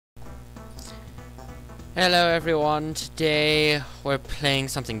Hello everyone, today we're playing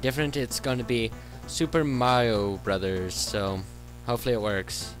something different. It's gonna be Super Mario Brothers, so hopefully it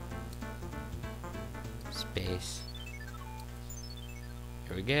works. Space.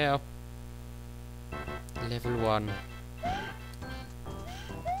 Here we go. Level 1.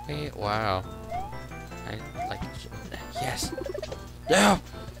 Wait, wow. I like, yes! No!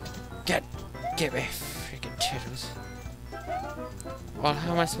 Get me, freaking turtles. Well,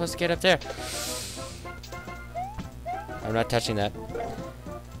 how am I supposed to get up there? I'm not touching that.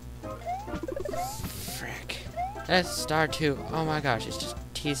 Frick. That's star 2. Oh my gosh, it's just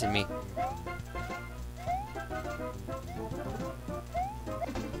teasing me.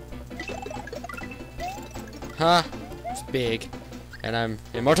 Huh? It's big. And I'm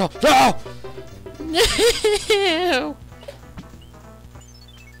immortal. No! No!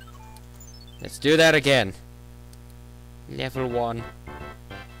 Let's do that again. Level 1.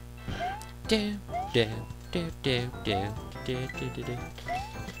 Do, do. Do, do, do, do, do, do, do.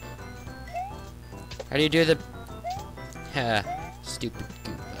 How do you do the stupid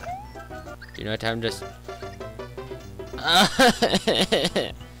gooba? Do you know what time just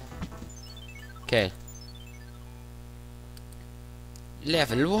okay.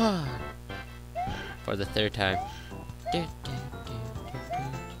 Level 1 for the third time. Do, do, do, do,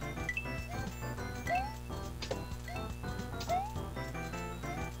 do.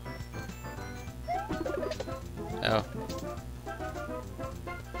 Oh.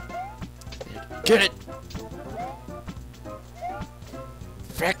 Get it!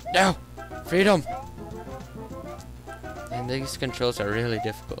 Frick, no! Freedom! And these controls are really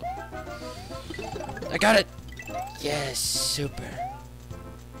difficult. I got it! Yes, super.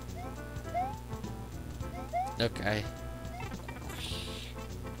 Okay.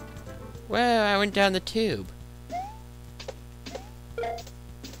 Well, I went down the tube.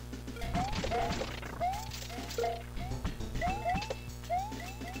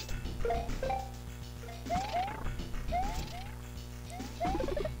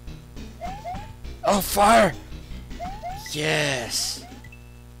 Oh, fire! Yes!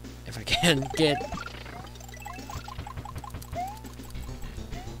 If I can get...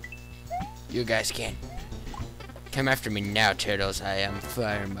 You guys can't come after me now, turtles. I am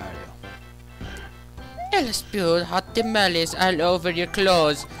Fire Mario. I'll spew hot tamales all over your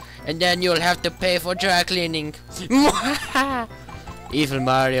clothes, and then you'll have to pay for dry cleaning. Evil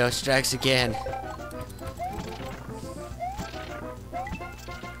Mario strikes again.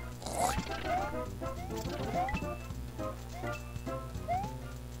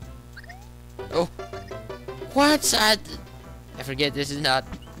 Oh, what's that? I forget this is not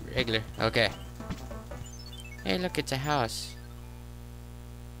regular. Okay. Hey, look, it's a house.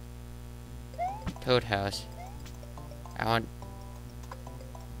 Toad house. I want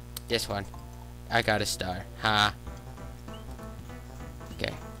this one. I got a star. Ha.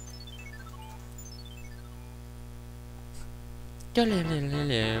 Okay. Do do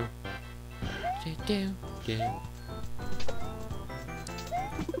do do.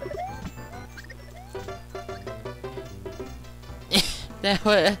 That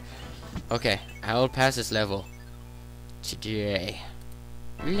was okay. I will pass this level today.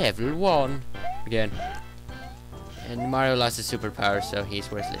 Level 1 again. And Mario lost his superpower, so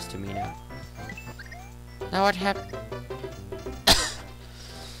he's worthless to me now. Now what happened?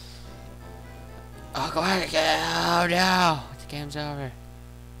 Oh, go ahead. Oh no! The game's over.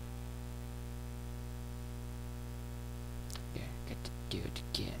 Yeah, got to do it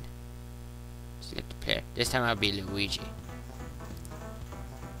again. Select the player. This time I'll be Luigi.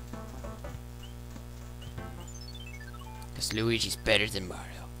 Because Luigi's better than Mario.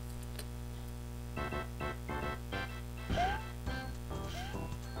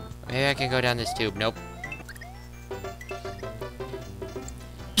 Maybe I can go down this tube. Nope.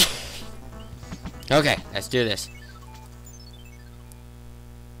 Okay, let's do this.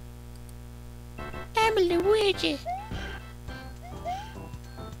 I'm Luigi.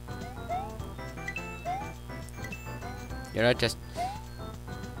 You're not just...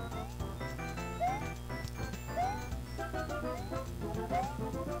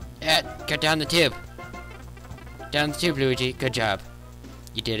 Go down the tube. Down the tube, Luigi. Good job.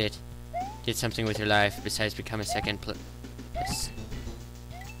 You did it. Did something with your life besides become a second yes.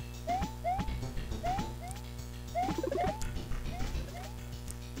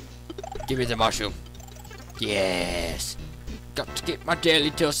 Give me the mushroom. Yes. Got to get my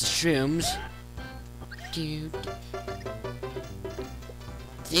daily dose of shrooms. Dude.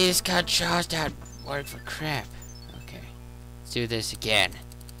 These controls don't work for crap. Okay. Let's do this again.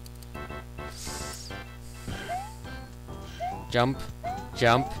 Jump,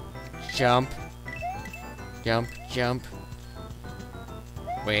 jump, jump. Jump, jump.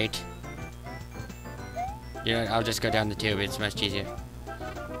 Wait. You know, I'll just go down the tube. It's much easier.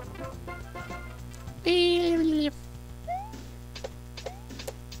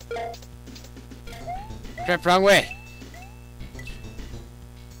 Crap, wrong way.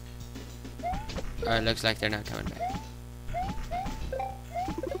 Oh, it looks like they're not coming back.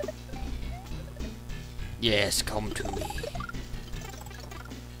 Yes, come to me.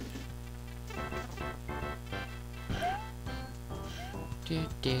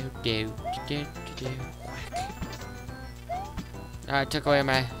 Whack. I took away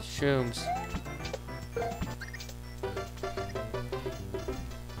my shrooms.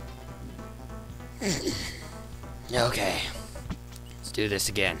 Okay, let's do this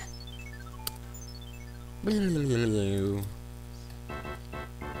again. Okay,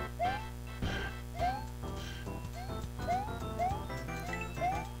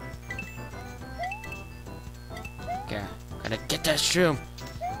 gotta get that shroom.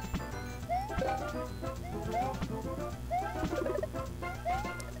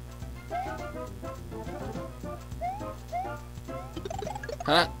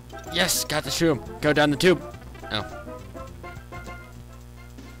 Huh? Yes, got the shroom. Go down the tube. Oh.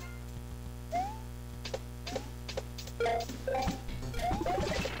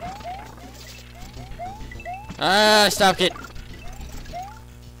 Ah, stop it.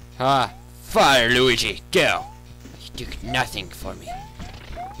 Ah, fire, Luigi, go. You do nothing for me.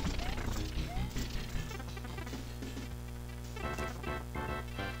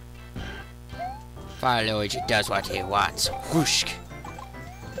 Fire Luigi does what he wants. Whoosh.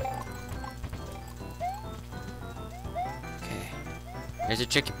 Okay. There's a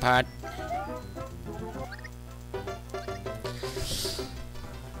tricky part.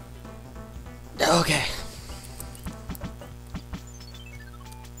 Okay.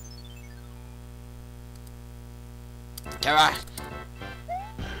 Come on.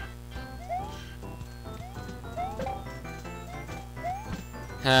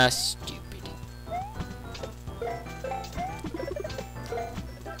 Ah, stupid.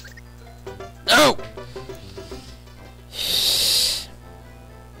 Oh!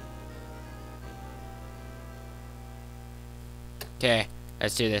 Okay,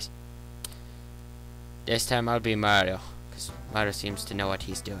 let's do this. This time I'll be Mario, because Mario seems to know what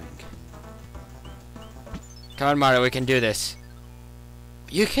he's doing. Come on, Mario, we can do this.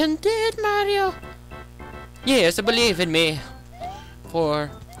 You can do it, Mario! Yes, I believe in me. For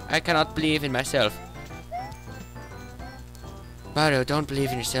I cannot believe in myself. Mario, don't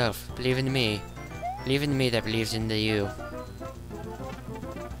believe in yourself. Believe in me. Believe in me that believes in the you.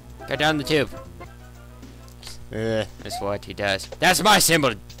 Go down the tube. That's what he does. That's my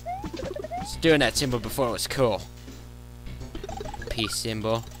symbol! I was doing that symbol before it was cool. Peace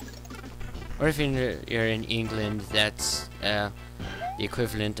symbol. Or if you're in England, that's the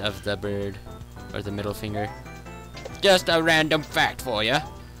equivalent of the bird. Or the middle finger. Just a random fact for you.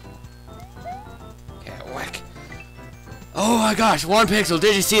 Okay, whack. Oh my gosh, 1 pixel,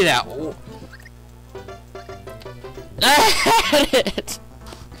 did you see that? Oh. I had it!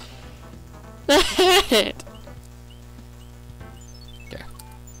 I had it! Okay.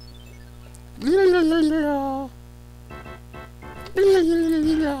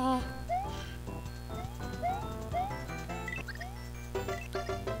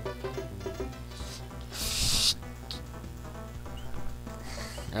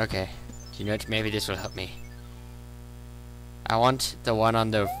 Okay. Do you know what? Maybe this will help me. I want the one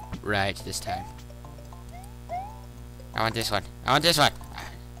on the right this time. I want this one. I want this one.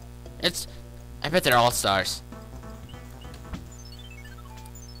 I bet they're all stars.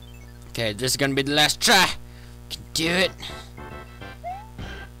 Okay, this is gonna be the last try. Can do it.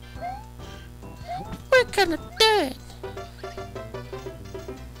 We're gonna do it.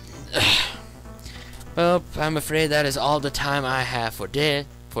 Well, I'm afraid that is all the time I have for today.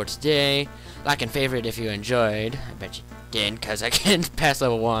 Like and favorite if you enjoyed. I bet you did, because I can't pass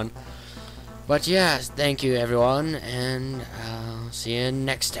level 1. But yes, thank you everyone, and I'll see you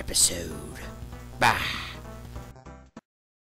next episode. Bye.